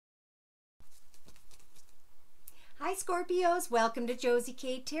Hi Scorpios, welcome to Josie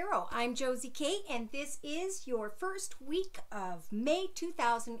K Tarot. I'm Josie K and this is your first week of May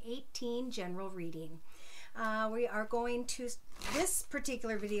 2018 general reading. We are going to, this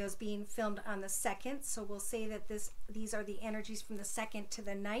particular video is being filmed on the 2nd, so we'll say that these are the energies from the 2nd to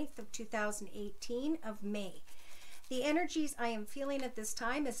the 9th of 2018 of May. The energies I am feeling at this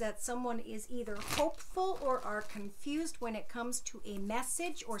time is that someone is either hopeful or are confused when it comes to a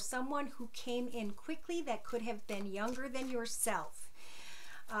message, or someone who came in quickly that could have been younger than yourself.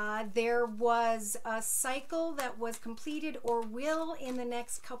 There was a cycle that was completed or will in the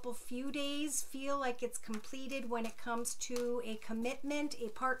next few days feel like it's completed when it comes to a commitment, a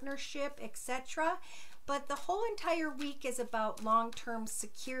partnership, etc. But the whole entire week is about long-term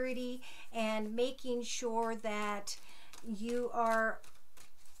security and making sure that you are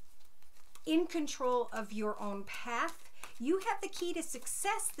in control of your own path. You have the key to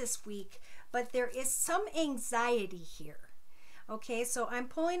success this week, but there is some anxiety here. Okay, so I'm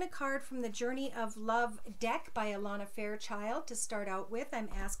pulling a card from the Journey of Love deck by Alana Fairchild to start out with. I'm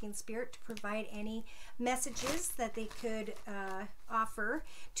asking Spirit to provide any messages that they could offer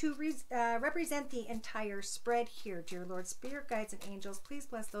to represent the entire spread here. Dear Lord, Spirit, Guides, and Angels, please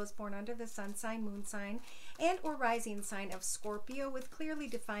bless those born under the sun sign, moon sign, and or rising sign of Scorpio with clearly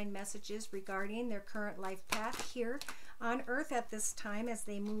defined messages regarding their current life path here on Earth at this time as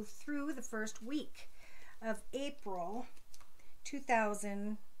they move through the first week of April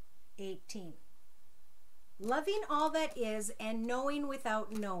 2018. Loving all that is and knowing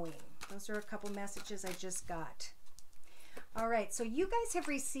without knowing. Those are a couple messages I just got. All right, so you guys have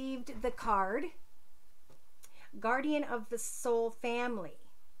received the card Guardian of the Soul Family,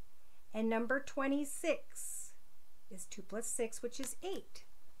 and number 26 is 2 plus 6, which is 8.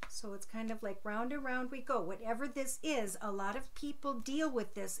 So it's kind of like round and round we go. Whatever this is, a lot of people deal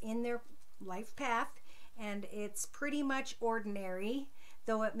with this in their life path, and it's pretty much ordinary,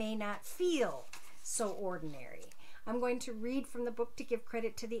 though it may not feel so ordinary. I'm going to read from the book to give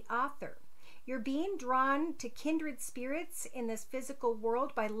credit to the author. You're being drawn to kindred spirits in this physical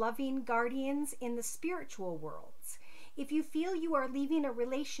world by loving guardians in the spiritual worlds. If you feel you are leaving a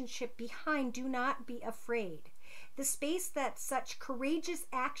relationship behind, do not be afraid. The space that such courageous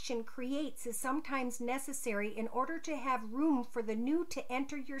action creates is sometimes necessary in order to have room for the new to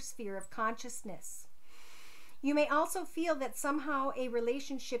enter your sphere of consciousness. You may also feel that somehow a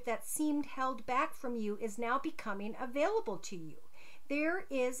relationship that seemed held back from you is now becoming available to you. There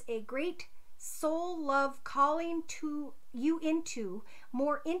is a great soul love calling to you into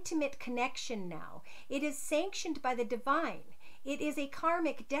more intimate connection now. It is sanctioned by the divine. It is a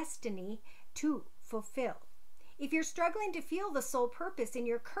karmic destiny to fulfill. If you're struggling to feel the soul purpose in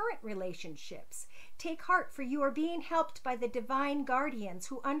your current relationships, take heart, for you are being helped by the divine guardians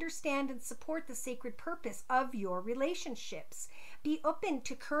who understand and support the sacred purpose of your relationships. Be open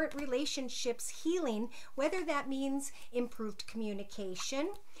to current relationships healing, whether that means improved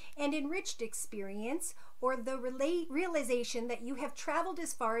communication and enriched experience, or the realization that you have traveled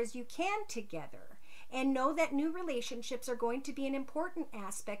as far as you can together. And know that new relationships are going to be an important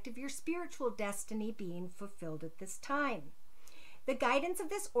aspect of your spiritual destiny being fulfilled at this time. The guidance of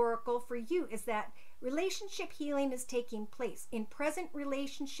this oracle for you is that relationship healing is taking place in present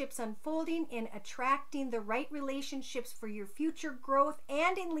relationships, unfolding in attracting the right relationships for your future growth,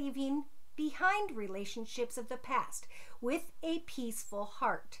 and in leaving behind relationships of the past with a peaceful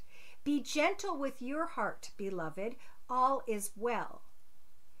heart. Be gentle with your heart, beloved. All is well.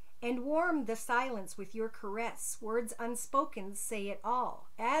 And warm the silence with your caress. Words unspoken say it all,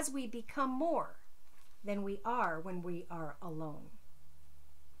 as we become more than we are when we are alone.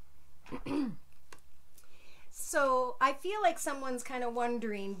 So I feel like someone's kind of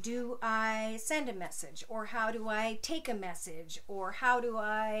wondering, do I send a message, or how do I take a message, or how do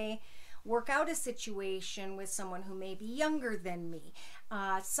I work out a situation with someone who may be younger than me?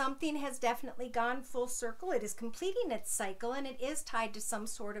 Something has definitely gone full circle. It is completing its cycle, and it is tied to some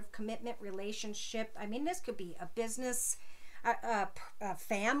sort of commitment relationship. I mean, this could be a business, a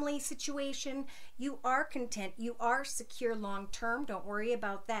family situation. You are content. You are secure long term. Don't worry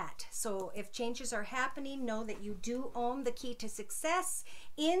about that. So if changes are happening, know that you do own the key to success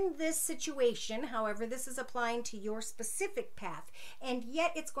in this situation. However, this is applying to your specific path, and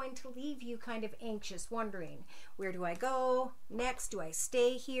yet it's going to leave you kind of anxious, wondering, where do I go next? Do I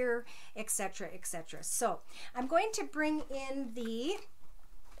stay here? Etc., etc. So I'm going to bring in the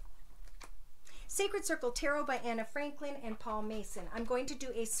Sacred Circle Tarot by Anna Franklin and Paul Mason. I'm going to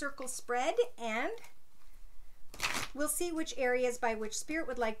do a circle spread, and We'll see which areas by which Spirit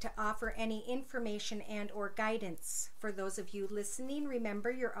would like to offer any information and or guidance. For those of you listening,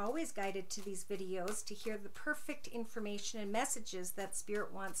 remember you're always guided to these videos to hear the perfect information and messages that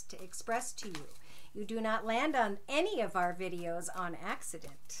Spirit wants to express to you. You do not land on any of our videos on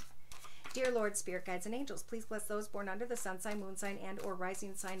accident. Dear Lord, Spirit, Guides, and Angels, please bless those born under the sun sign, moon sign, and or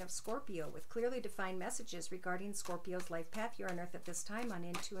rising sign of Scorpio with clearly defined messages regarding Scorpio's life path here on Earth at this time on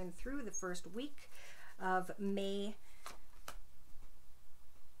into and through the first week of May,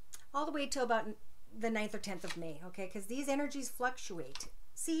 all the way till about the 9th or 10th of May, okay? Because these energies fluctuate.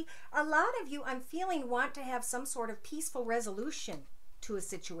 See, a lot of you, I'm feeling, want to have some sort of peaceful resolution to a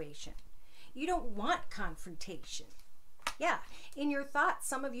situation. You don't want confrontation. Yeah, in your thoughts,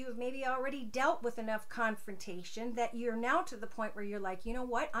 some of you have maybe already dealt with enough confrontation that you're now to the point where you're like, you know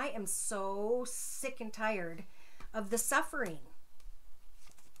what? I am so sick and tired of the suffering.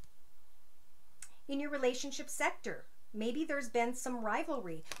 In your relationship sector, maybe there's been some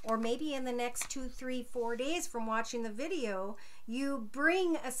rivalry, or maybe in the next 2, 3, 4 days from watching the video, you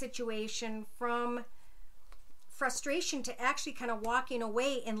bring a situation from frustration to actually kind of walking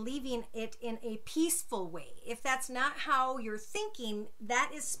away and leaving it in a peaceful way. If that's not how you're thinking,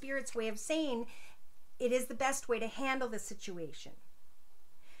 that is Spirit's way of saying it is the best way to handle the situation.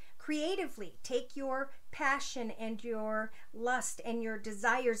 Creatively, take your passion and your lust and your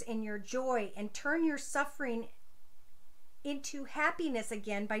desires and your joy and turn your suffering into happiness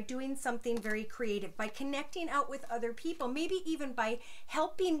again by doing something very creative, by connecting out with other people, maybe even by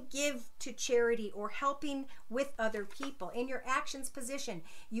helping give to charity or helping with other people. In your actions position,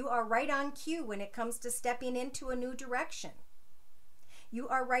 you are right on cue when it comes to stepping into a new direction. You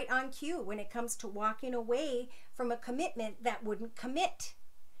are right on cue when it comes to walking away from a commitment that wouldn't commit,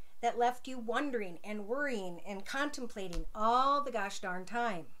 that left you wondering and worrying and contemplating all the gosh darn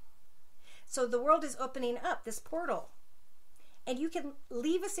time. So the world is opening up, this portal, and you can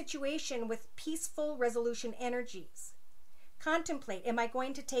leave a situation with peaceful resolution energies. Contemplate, am I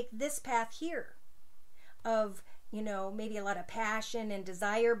going to take this path here of, you know, maybe a lot of passion and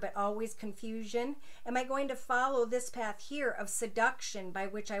desire, but always confusion? Am I going to follow this path here of seduction by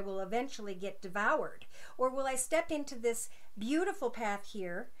which I will eventually get devoured? Or will I step into this beautiful path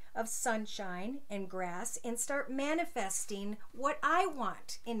here of sunshine and grass and start manifesting what I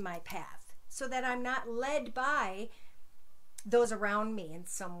want in my path so that I'm not led by those around me in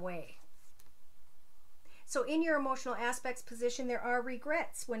some way? So in your emotional aspects position, there are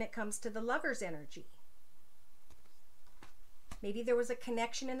regrets when it comes to the Lover's energy. Maybe there was a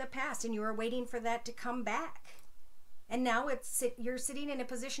connection in the past and you were waiting for that to come back. And now you're sitting in a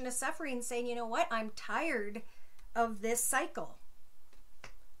position of suffering saying, you know what, I'm tired of this cycle.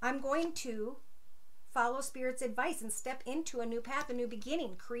 I'm going to follow Spirit's advice and step into a new path, a new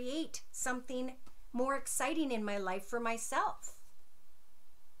beginning, create something more exciting in my life for myself.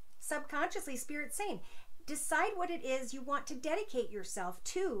 Subconsciously, Spirit's saying, decide what it is you want to dedicate yourself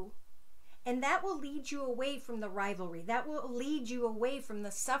to, and that will lead you away from the rivalry. That will lead you away from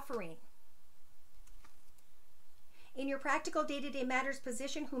the suffering. In your practical day-to-day matters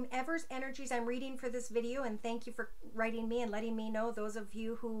position, whomever's energies I'm reading for this video, and thank you for writing me and letting me know, those of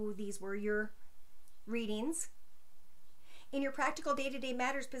you who these were your readings. In your practical day-to-day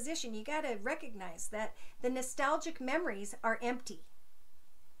matters position, you got to recognize that the nostalgic memories are empty.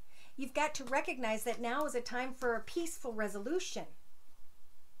 You've got to recognize that now is a time for a peaceful resolution.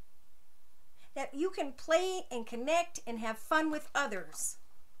 That you can play and connect and have fun with others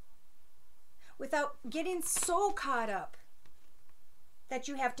without getting so caught up that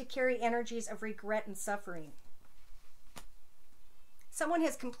you have to carry energies of regret and suffering. Someone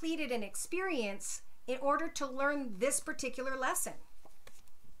has completed an experience in order to learn this particular lesson.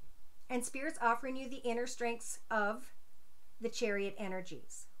 And Spirit's offering you the inner strengths of the Chariot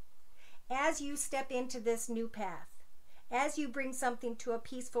energies. As you step into this new path, as you bring something to a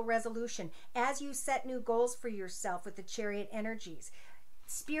peaceful resolution, as you set new goals for yourself with the Chariot energies,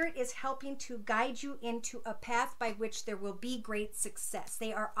 Spirit is helping to guide you into a path by which there will be great success.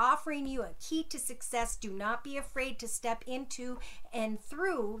 They are offering you a key to success. Do not be afraid to step into and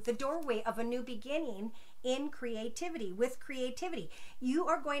through the doorway of a new beginning in creativity, with creativity. You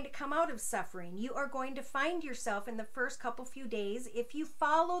are going to come out of suffering. You are going to find yourself in the first few days, if you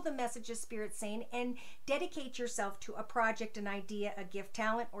follow the messages Spirit's saying and dedicate yourself to a project, an idea, a gift,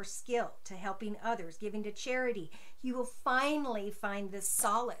 talent, or skill to helping others, giving to charity, you will finally find this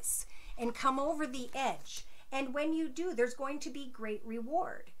solace and come over the edge. And when you do, there's going to be great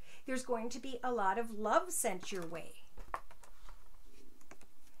reward. There's going to be a lot of love sent your way.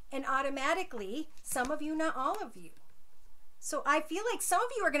 And automatically, some of you, not all of you, So I feel like some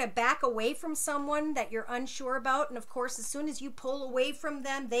of you are going to back away from someone that you're unsure about. And of course, as soon as you pull away from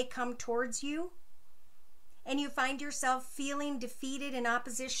them, they come towards you. And you find yourself feeling defeated and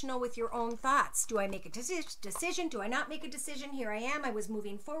oppositional with your own thoughts. Do I make a decision? Do I not make a decision? Here I am. I was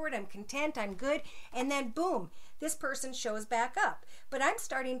moving forward. I'm content. I'm good. And then boom, this person shows back up. But I'm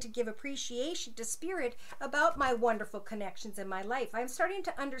starting to give appreciation to Spirit about my wonderful connections in my life. I'm starting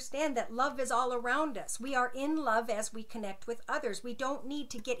to understand that love is all around us. We are in love as we connect with others. We don't need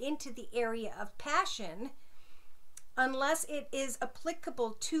to get into the area of passion unless it is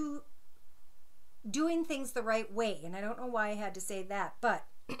applicable to doing things the right way. And I don't know why I had to say that, but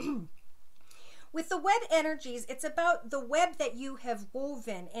with the web energies, it's about the web that you have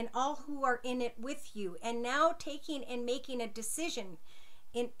woven and all who are in it with you, and now taking and making a decision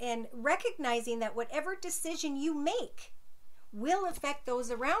and recognizing that whatever decision you make will affect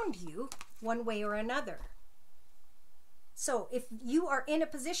those around you one way or another. So if you are in a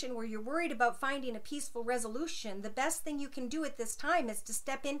position where you're worried about finding a peaceful resolution, the best thing you can do at this time is to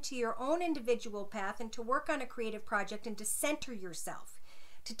step into your own individual path and to work on a creative project and to center yourself,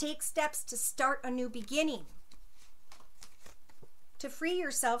 to take steps to start a new beginning, to free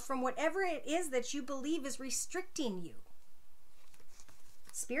yourself from whatever it is that you believe is restricting you.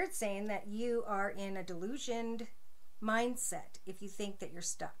 Spirit's saying that you are in a delusioned mindset if you think that you're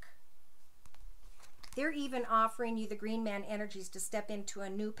stuck. They're even offering you the green man energies to step into a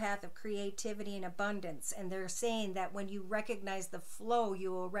new path of creativity and abundance. And they're saying that when you recognize the flow,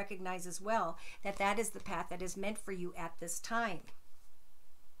 you will recognize as well that that is the path that is meant for you at this time.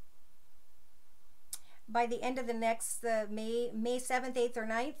 By the end of the next May 7th, 8th, or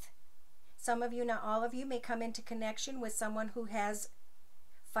 9th, some of you, not all of you, may come into connection with someone who has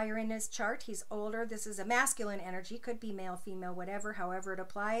fire in his chart. He's older. This is a masculine energy. Could be male, female, whatever, however it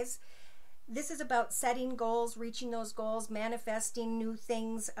applies. This is about setting goals, reaching those goals, manifesting new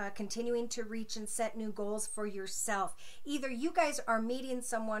things, continuing to reach and set new goals for yourself. Either you guys are meeting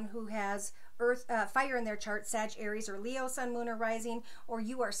someone who has fire in their chart, Sag, Aries, or Leo, Sun, Moon, or Rising, or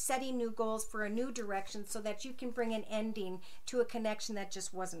you are setting new goals for a new direction so that you can bring an ending to a connection that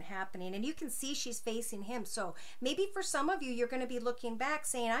just wasn't happening. And you can see she's facing him. So maybe for some of you, you're going to be looking back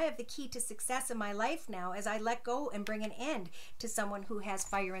saying, I have the key to success in my life now as I let go and bring an end to someone who has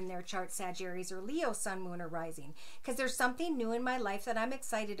fire in their chart, Sag, Aries, or Leo, Sun, Moon, or Rising. Because there's something new in my life that I'm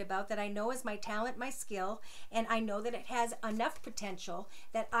excited about, that I know is my talent, my skill, and I know that it has enough potential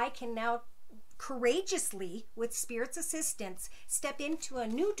that I can now courageously, with Spirit's assistance, step into a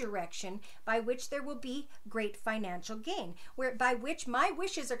new direction by which there will be great financial gain, by which my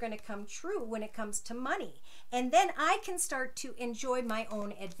wishes are going to come true when it comes to money. And then I can start to enjoy my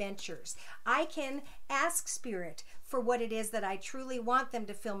own adventures. I can ask Spirit for what it is that I truly want them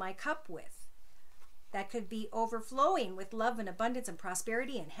to fill my cup with. That could be overflowing with love and abundance and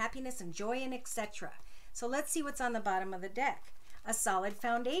prosperity and happiness and joy and etc. So let's see what's on the bottom of the deck. A solid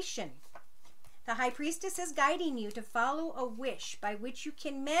foundation. The High Priestess is guiding you to follow a wish by which you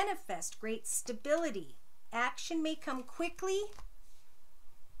can manifest great stability. Action may come quickly,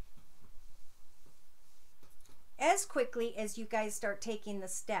 as quickly as you guys start taking the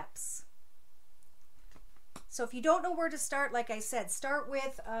steps. So if you don't know where to start, like I said, start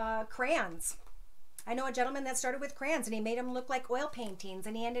with crayons. I know a gentleman that started with crayons and he made them look like oil paintings,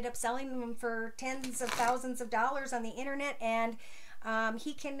 and he ended up selling them for tens of thousands of dollars on the internet, and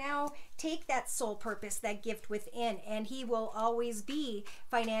he can now take that soul purpose, that gift within, and he will always be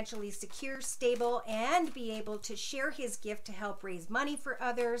financially secure, stable, and be able to share his gift to help raise money for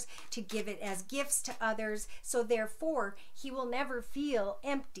others, to give it as gifts to others. So therefore, he will never feel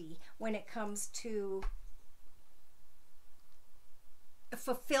empty when it comes to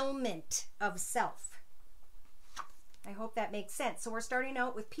fulfillment of self. I hope that makes sense. So we're starting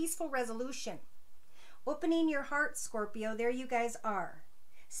out with peaceful resolution. Opening your heart, Scorpio, there you guys are.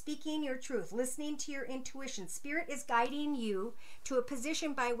 Speaking your truth, listening to your intuition. Spirit is guiding you to a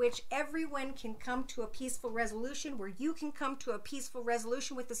position by which everyone can come to a peaceful resolution, where you can come to a peaceful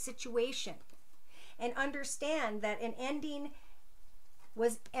resolution with the situation. And understand that an ending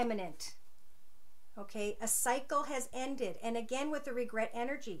was imminent. Okay, a cycle has ended. And again, with the regret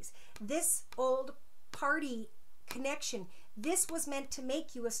energies, this old party connection, this was meant to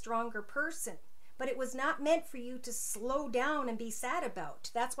make you a stronger person. But it was not meant for you to slow down and be sad about.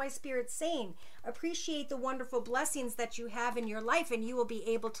 That's why Spirit's saying, appreciate the wonderful blessings that you have in your life, and you will be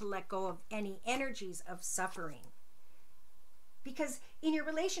able to let go of any energies of suffering. Because in your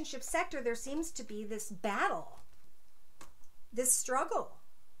relationship sector, there seems to be this battle, this struggle.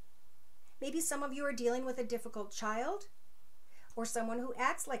 Maybe some of you are dealing with a difficult child, or someone who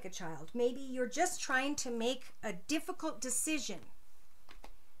acts like a child. Maybe you're just trying to make a difficult decision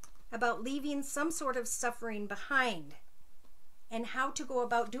about leaving some sort of suffering behind, and how to go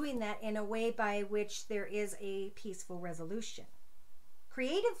about doing that in a way by which there is a peaceful resolution.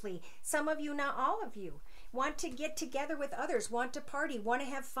 Creatively, some of you, not all of you, want to get together with others, want to party, want to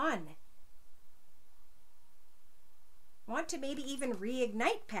have fun, want to maybe even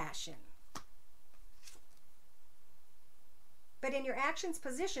reignite passion. But in your actions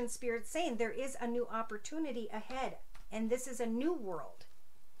position, Spirit's saying there is a new opportunity ahead, and this is a new world.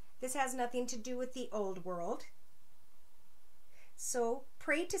 This has nothing to do with the old world. So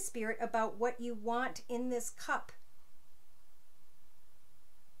pray to Spirit about what you want in this cup.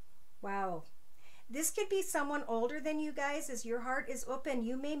 Wow. This could be someone older than you guys. As your heart is open,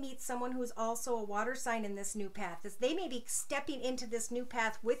 you may meet someone who's also a water sign in this new path. As they may be stepping into this new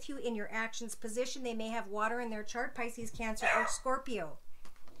path with you in your actions position. They may have water in their chart, Pisces, Cancer, or Scorpio.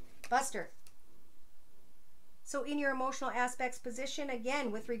 Buster. So in your emotional aspects position,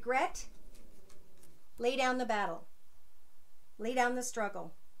 again, with regret, lay down the battle. Lay down the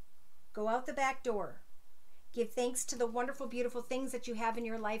struggle. Go out the back door. Give thanks to the wonderful, beautiful things that you have in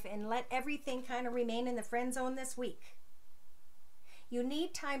your life, and let everything kind of remain in the friend zone this week. You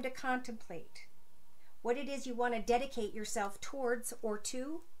need time to contemplate what it is you want to dedicate yourself towards or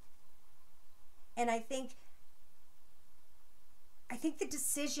to. And I think the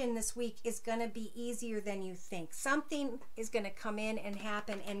decision this week is going to be easier than you think. Something is going to come in and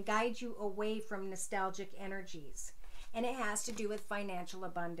happen and guide you away from nostalgic energies. And it has to do with financial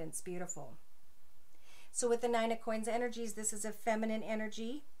abundance. Beautiful. So with the Nine of Coins energies, this is a feminine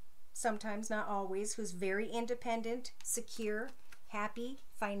energy, sometimes, not always, who's very independent, secure, happy,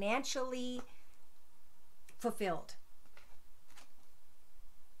 financially fulfilled.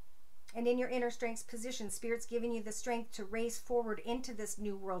 And in your inner strengths position, Spirit's giving you the strength to race forward into this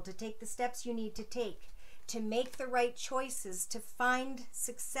new world, to take the steps you need to take, to make the right choices, to find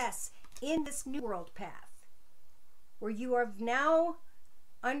success in this new world path, where you have now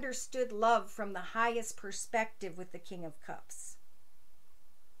understood love from the highest perspective with the King of Cups.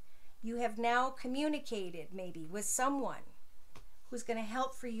 You have now communicated maybe with someone who's going to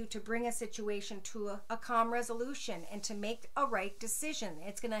help for you to bring a situation to a calm resolution and to make a right decision.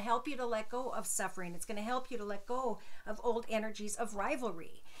 It's going to help you to let go of suffering. It's going to help you to let go of old energies of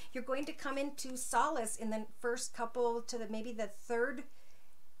rivalry. You're going to come into solace in the first couple to maybe the third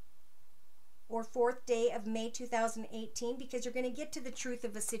or fourth day of May 2018, because you're going to get to the truth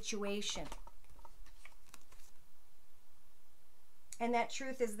of a situation. And that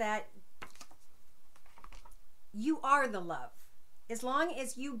truth is that you are the love. As long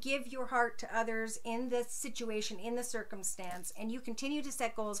as you give your heart to others in this situation, in the circumstance, and you continue to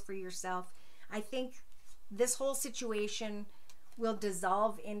set goals for yourself, I think this whole situation will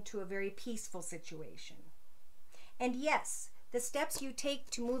dissolve into a very peaceful situation. And yes, the steps you take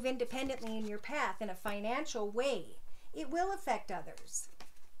to move independently in your path in a financial way, it will affect others,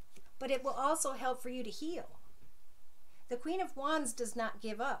 but it will also help for you to heal. The Queen of Wands does not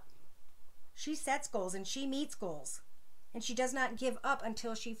give up. She sets goals and she meets goals, and she does not give up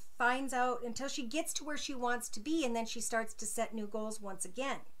until she finds out, until she gets to where she wants to be, and then she starts to set new goals once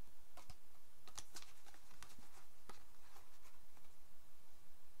again.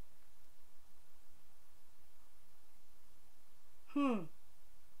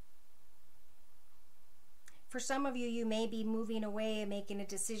 For some of you, you may be moving away and making a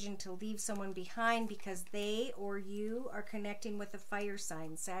decision to leave someone behind because they or you are connecting with a fire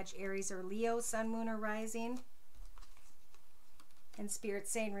sign, Sag, Aries, or Leo, Sun, Moon, or Rising. And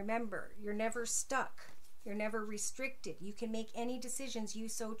Spirit's saying, remember, you're never stuck. You're never restricted. You can make any decisions you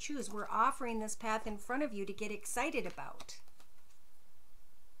so choose. We're offering this path in front of you to get excited about.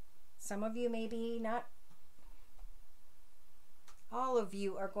 Some of you maybe not. All of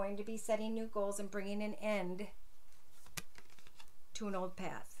you are going to be setting new goals and bringing an end to an old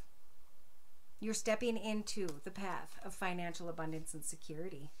path. You're stepping into the path of financial abundance and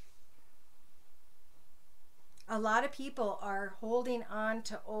security. A lot of people are holding on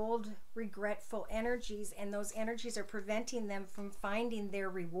to old regretful energies, and those energies are preventing them from finding their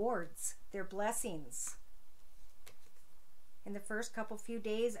rewards, their blessings in the first few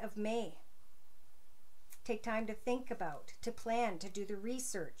days of May. Take time to think about, to plan, to do the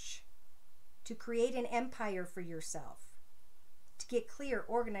research, to create an empire for yourself, to get clear,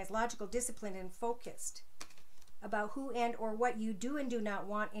 organized, logical, disciplined, and focused about who and or what you do and do not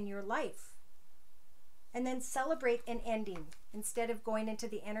want in your life. And then celebrate an ending instead of going into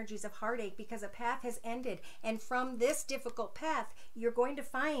the energies of heartache, because a path has ended. And from this difficult path, you're going to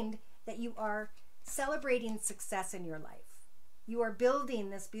find that you are celebrating success in your life. You are building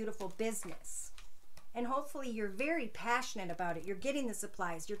this beautiful business. And hopefully you're very passionate about it. You're getting the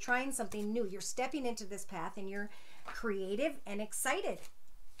supplies. You're trying something new. You're stepping into this path and you're creative and excited.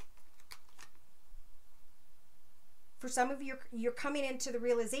 For some of you, you're coming into the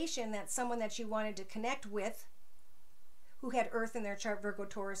realization that someone that you wanted to connect with, who had Earth in their chart, Virgo,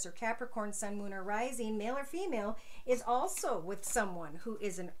 Taurus, or Capricorn, Sun, Moon, or Rising, male or female, is also with someone who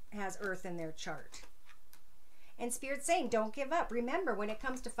has Earth in their chart. And Spirit's saying, don't give up. Remember, when it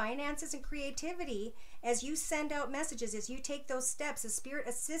comes to finances and creativity, as you send out messages, as you take those steps, the Spirit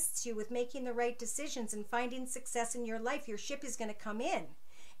assists you with making the right decisions and finding success in your life. Your ship is going to come in.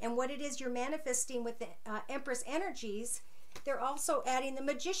 And what it is you're manifesting with the Empress energies, they're also adding the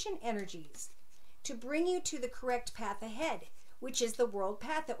Magician energies to bring you to the correct path ahead, which is the world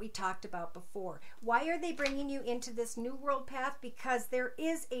path that we talked about before. Why are they bringing you into this new world path? Because there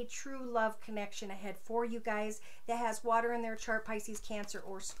is a true love connection ahead for you guys that has water in their chart, Pisces, Cancer,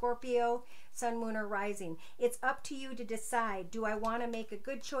 or Scorpio, Sun, Moon, or Rising. It's up to you to decide, do I want to make a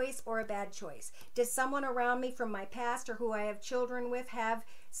good choice or a bad choice? Does someone around me from my past or who I have children with have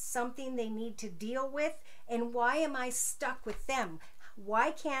something they need to deal with? And why am I stuck with them?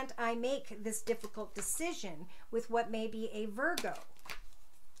 Why can't I make this difficult decision with what may be a Virgo?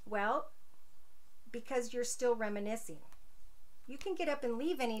 Well, because you're still reminiscing. You can get up and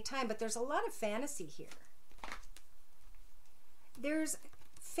leave anytime, but there's a lot of fantasy here. There's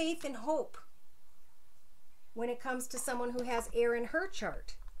faith and hope when it comes to someone who has air in her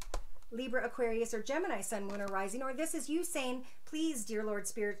chart. Libra, Aquarius, or Gemini, Sun, Moon, or Rising. Or this is you saying, please, dear Lord,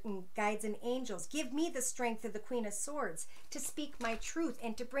 Spirit, and guides and angels, give me the strength of the Queen of Swords to speak my truth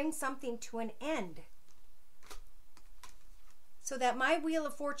and to bring something to an end so that my wheel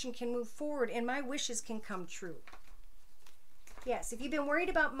of fortune can move forward and my wishes can come true. Yes, if you've been worried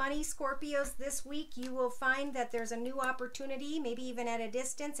about money, Scorpios, this week you will find that there's a new opportunity, maybe even at a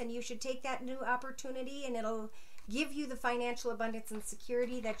distance, and you should take that new opportunity and it'll give you the financial abundance and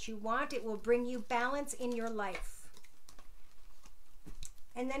security that you want. It will bring you balance in your life.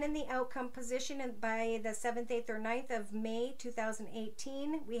 And then in the outcome position, and by the 7th, 8th, or 9th of May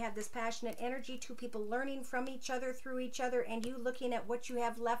 2018, we have this passionate energy, two people learning from each other, through each other, and you looking at what you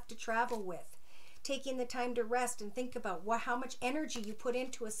have left to travel with. Taking the time to rest and think about how much energy you put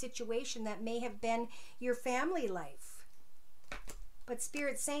into a situation that may have been your family life. But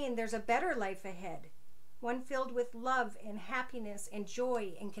Spirit's saying there's a better life ahead. One filled with love and happiness and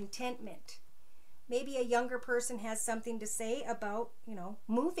joy and contentment. Maybe a younger person has something to say about,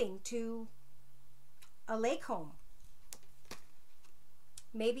 moving to a lake home.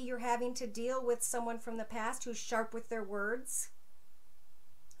 Maybe you're having to deal with someone from the past who's sharp with their words,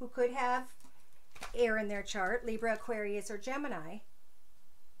 who could have air in their chart, Libra, Aquarius, or Gemini.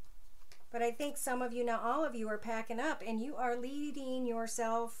 But I think some of you, not all of you, are packing up and you are leading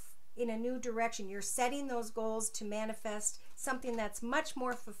yourself in a new direction. You're setting those goals to manifest something that's much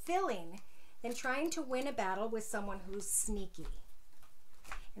more fulfilling than trying to win a battle with someone who's sneaky.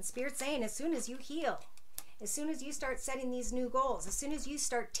 And Spirit's saying, as soon as you heal, as soon as you start setting these new goals, as soon as you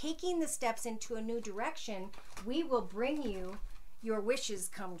start taking the steps into a new direction, we will bring you your wishes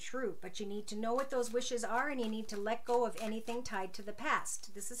come true. But you need to know what those wishes are, and you need to let go of anything tied to the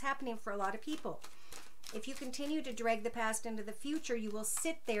past. This is happening for a lot of people. If you continue to drag the past into the future, you will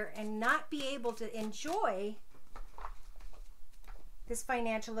sit there and not be able to enjoy this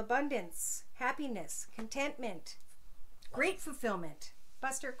financial abundance, happiness, contentment, great fulfillment.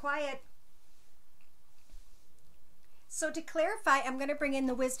 Buster, quiet. So to clarify, I'm going to bring in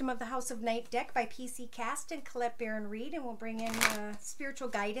the Wisdom of the House of Night deck by P.C. Cast and Colette Baron Reed, and we'll bring in spiritual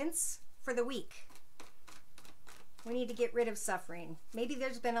guidance for the week. We need to get rid of suffering. Maybe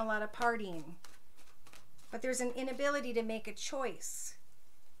there's been a lot of partying, but there's an inability to make a choice.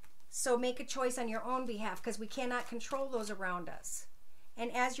 So make a choice on your own behalf, because we cannot control those around us.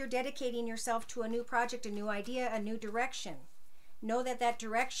 And as you're dedicating yourself to a new project, a new idea, a new direction, know that that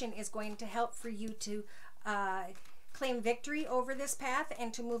direction is going to help for you to claim victory over this path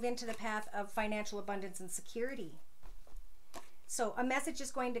and to move into the path of financial abundance and security. So a message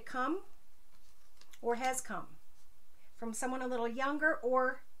is going to come, or has come, from someone a little younger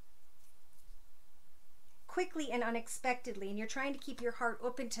or quickly and unexpectedly, and you're trying to keep your heart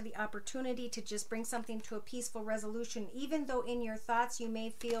open to the opportunity to just bring something to a peaceful resolution, even though in your thoughts you may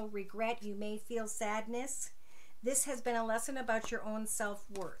feel regret, you may feel sadness. This has been a lesson about your own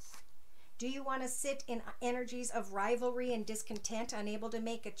self-worth. Do you want to sit in energies of rivalry and discontent, unable to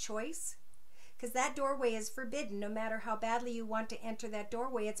make a choice? Because that doorway is forbidden. No matter how badly you want to enter that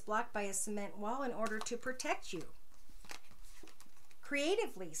doorway, it's blocked by a cement wall in order to protect you.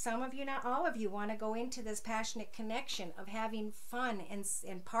 creatively, some of you, not all of you, want to go into this passionate connection of having fun and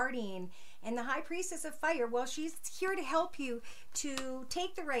partying. And the High Priestess of Fire, well, she's here to help you to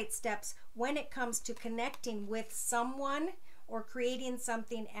take the right steps when it comes to connecting with someone or creating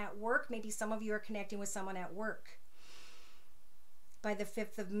something at work. Maybe some of you are connecting with someone at work by the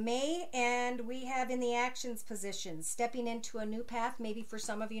 5th of May. And we have in the actions position, stepping into a new path, maybe for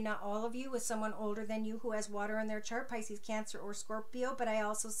some of you, not all of you, with someone older than you who has water in their chart, Pisces, Cancer, or Scorpio. But I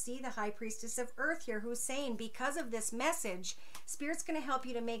also see the High Priestess of Earth here, who's saying, because of this message, Spirit's going to help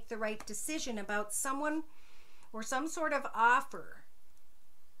you to make the right decision about someone or some sort of offer,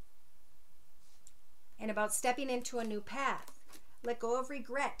 and about stepping into a new path. Let go of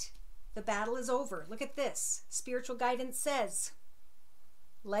regret. The battle is over. Look at this. Spiritual guidance says,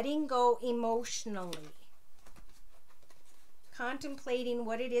 letting go emotionally, contemplating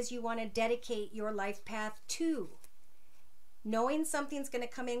what it is you want to dedicate your life path to, knowing something's going to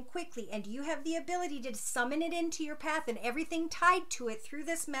come in quickly, and you have the ability to summon it into your path and everything tied to it through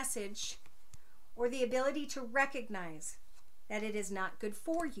this message, or the ability to recognize that it is not good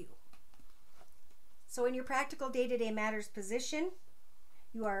for you. So in your practical day-to-day matters position,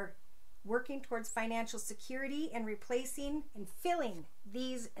 you are working towards financial security and replacing and filling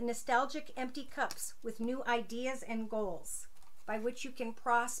these nostalgic empty cups with new ideas and goals by which you can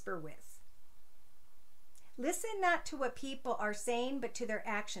prosper with. Listen not to what people are saying, but to their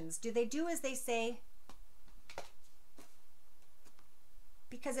actions. Do they do as they say?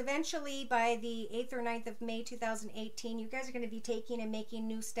 Because eventually by the 8th or 9th of May 2018, you guys are going to be taking and making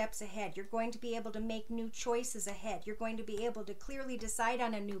new steps ahead. You're going to be able to make new choices ahead. You're going to be able to clearly decide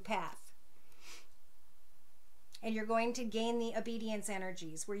on a new path. And you're going to gain the obedience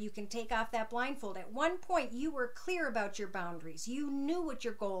energies where you can take off that blindfold. At one point, you were clear about your boundaries. You knew what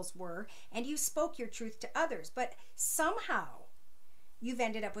your goals were, and you spoke your truth to others. But somehow, you've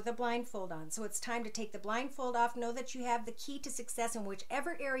ended up with a blindfold on. So it's time to take the blindfold off. Know that you have the key to success in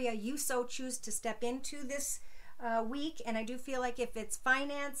whichever area you so choose to step into this week. And I do feel like if it's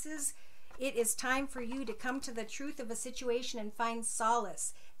finances, it is time for you to come to the truth of a situation and find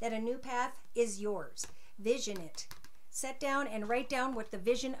solace that a new path is yours. Vision it. Set down and write down what the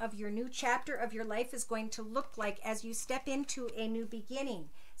vision of your new chapter of your life is going to look like as you step into a new beginning.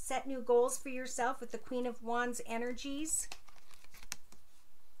 Set new goals for yourself with the Queen of Wands energies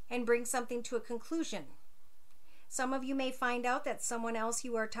and bring something to a conclusion. Some of you may find out that someone else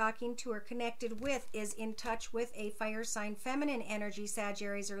you are talking to or connected with is in touch with a fire sign feminine energy,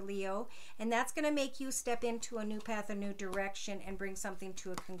 Sagittarius or Leo, and that's going to make you step into a new path, a new direction, and bring something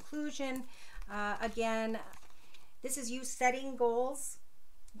to a conclusion. Again, this is you setting goals,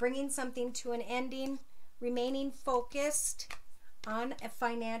 bringing something to an ending, remaining focused on a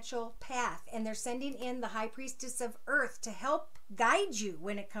financial path. And they're sending in the High Priestess of Earth to help guide you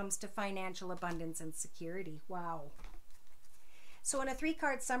when it comes to financial abundance and security. Wow. So in a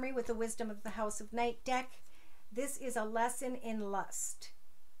 3-card summary with the Wisdom of the House of Night deck, this is a lesson in lust.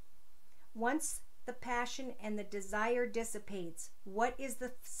 Once the passion and the desire dissipates, what is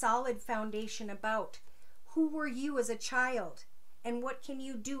the solid foundation about? Who were you as a child? And what can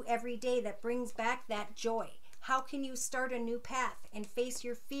you do every day that brings back that joy? How can you start a new path and face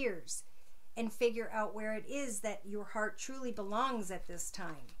your fears and figure out where it is that your heart truly belongs at this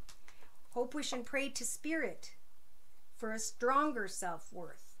time? Hope, wish, and pray to Spirit for a stronger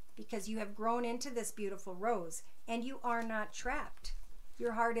self-worth, because you have grown into this beautiful rose and you are not trapped.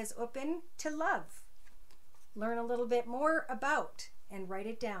 Your heart is open to love. Learn a little bit more about and write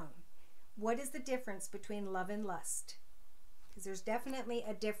it down. What is the difference between love and lust? Because there's definitely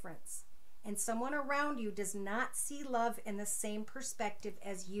a difference. And someone around you does not see love in the same perspective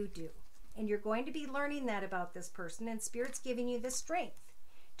as you do. And you're going to be learning that about this person, and Spirit's giving you the strength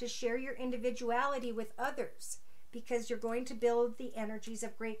to share your individuality with others, because you're going to build the energies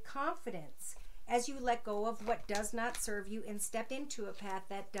of great confidence as you let go of what does not serve you and step into a path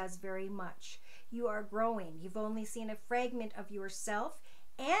that does very much. You are growing. You've only seen a fragment of yourself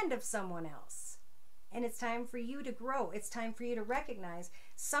and of someone else. And it's time for you to grow. It's time for you to recognize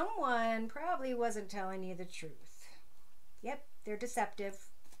someone probably wasn't telling you the truth. Yep, they're deceptive.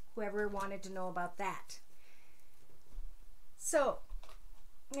 Whoever wanted to know about that. So,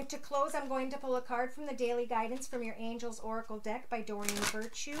 to close, I'm going to pull a card from the Daily Guidance from your Angels Oracle deck by Doreen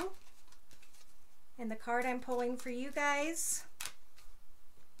Virtue. And the card I'm pulling for you guys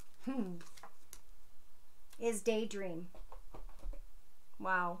is Daydream.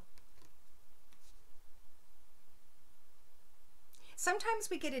 Wow. Sometimes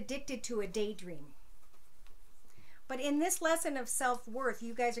we get addicted to a daydream. But in this lesson of self-worth,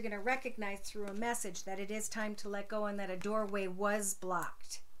 you guys are going to recognize through a message that it is time to let go and that a doorway was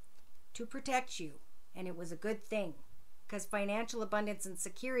blocked to protect you. And it was a good thing because financial abundance and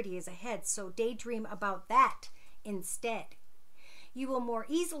security is ahead. So daydream about that instead. You will more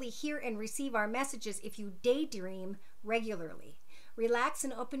easily hear and receive our messages if you daydream regularly. Relax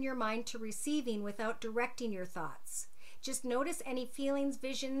and open your mind to receiving without directing your thoughts. Just notice any feelings,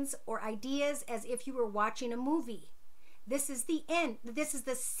 visions, or ideas as if you were watching a movie. This is the end. This is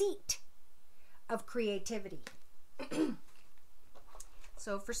the seat of creativity.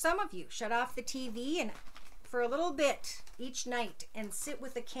 So for some of you, shut off the TV and for a little bit each night and sit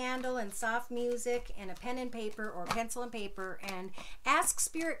with a candle and soft music and a pen and paper or pencil and paper and ask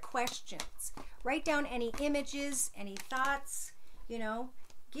spirit questions. Write down any images, any thoughts, you know.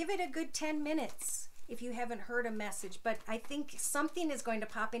 Give it a good 10 minutes if you haven't heard a message. But I think something is going to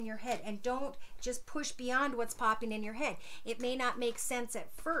pop in your head, and don't just push beyond what's popping in your head. It may not make sense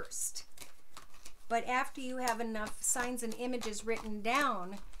at first, but after you have enough signs and images written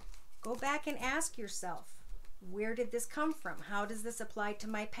down, go back and ask yourself, where did this come from? How does this apply to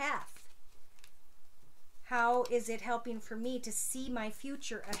my path? How is it helping for me to see my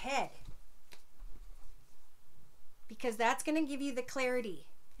future ahead? Because that's going to give you the clarity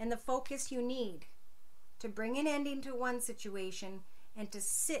and the focus you need to bring an ending to one situation and to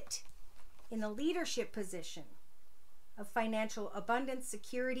sit in the leadership position of financial abundance,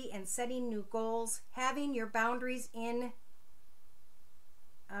 security, and setting new goals, having your boundaries in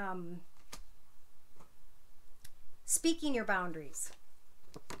speaking your boundaries,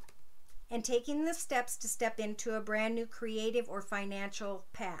 and taking the steps to step into a brand new creative or financial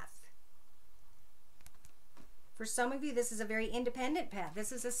path. For some of you, this is a very independent path.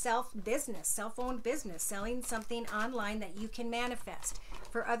 This is a self-business, self-owned business, selling something online that you can manifest.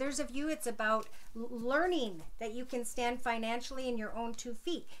 For others of you, it's about learning that you can stand financially in your own 2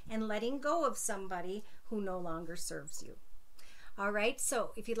 feet and letting go of somebody who no longer serves you. All right,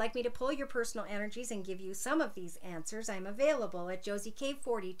 so if you'd like me to pull your personal energies and give you some of these answers, I'm available at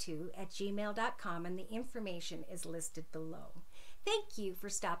josiek42@gmail.com, and the information is listed below. Thank you for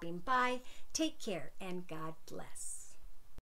stopping by. Take care and God bless.